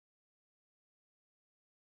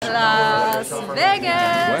Las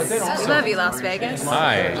Vegas! Love you, Las Vegas.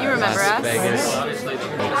 Hi. You remember Las us? Vegas.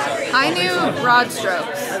 I knew broad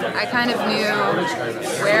strokes. I kind of knew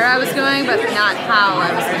where I was going, but not how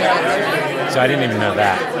I was going to get there. So I didn't even know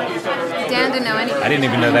that. Dan didn't know anything. I didn't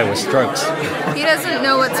even know there were strokes. He doesn't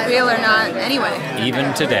know what's real or not anyway.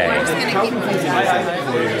 Even today. We're just going to keep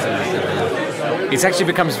It actually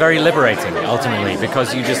becomes very liberating, ultimately,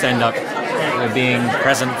 because you just end up being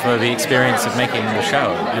present for the experience of making the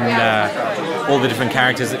show. And all the different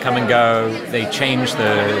characters that come and go, they change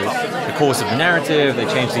the course of the narrative, they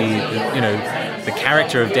change the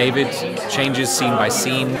character of David changes scene by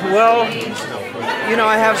scene. Well,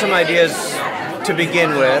 I have some ideas to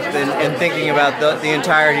begin with, and thinking about the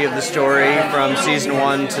entirety of the story from season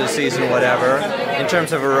 1 to season whatever, in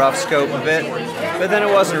terms of a rough scope of it. But then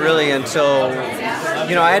it wasn't really until,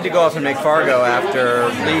 I had to go off and make Fargo after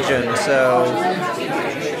Legion,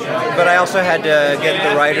 but I also had to get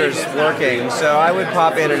the writers working, so I would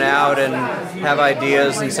pop in and out and have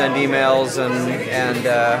ideas and send emails,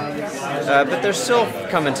 but they're still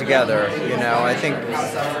coming together. I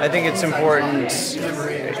think it's important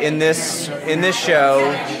in this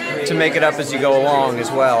show to make it up as you go along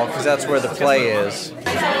as well, because that's where the play is.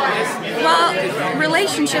 Well,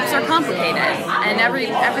 relationships are complicated, and every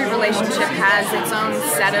relationship has its own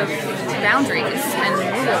set of boundaries and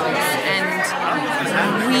rules, and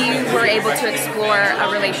we were able to explore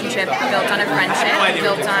a relationship built on a friendship,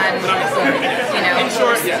 built on,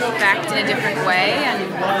 respect in a different way, and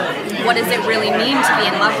what does it really mean to be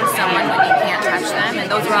in love with someone when you can't touch them, and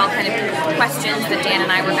those were all kind of questions that Dan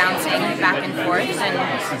and I were bouncing back and forth, and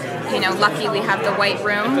lucky we have the white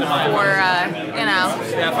room for,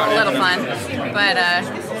 a little fun, but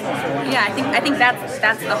yeah, I think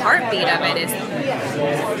that's the heartbeat of it, is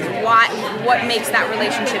what makes that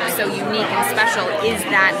relationship so unique and special is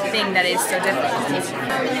that thing that is so difficult.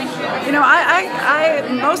 I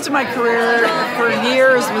most of my career for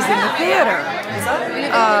years was in the theater.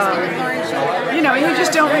 You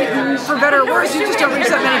just don't reach, for better or worse, you just don't reach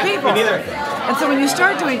that many people. And so when you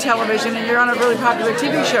start doing television and you're on a really popular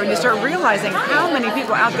TV show and you start realizing how many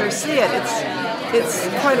people out there see it, it's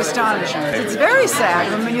quite astonishing. It's very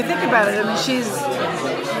sad when you think about it. I mean, she's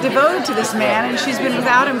devoted to this man, and she's been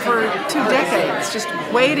without him for 2 decades, just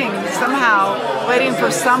waiting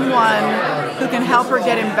for someone who can help her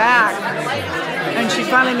get him back. And she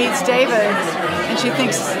finally meets David, and she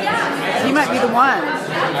thinks he might be the one.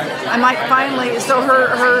 So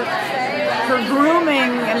her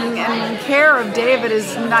grooming and care of David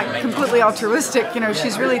is not completely altruistic.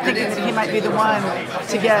 She's really thinking that he might be the one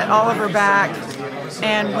to get Oliver back.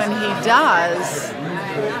 And when he does,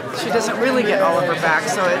 she doesn't really get Oliver back,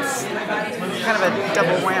 so it's kind of a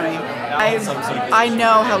double whammy. I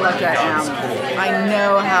know how lucky I am. I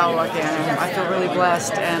know how lucky I am. I feel really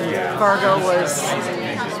blessed, and Fargo was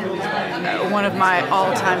one of my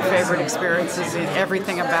all-time favorite experiences,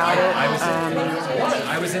 everything about it. And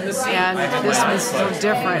this one's so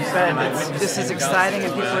different, but it's just as exciting,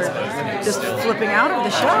 and people are just flipping out of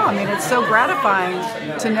the show. I mean, it's so gratifying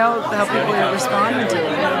to know how people are responding to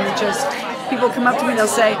it. And people come up to me and they'll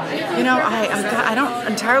say, I don't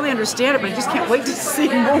entirely understand it, but I just can't wait to see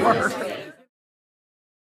more.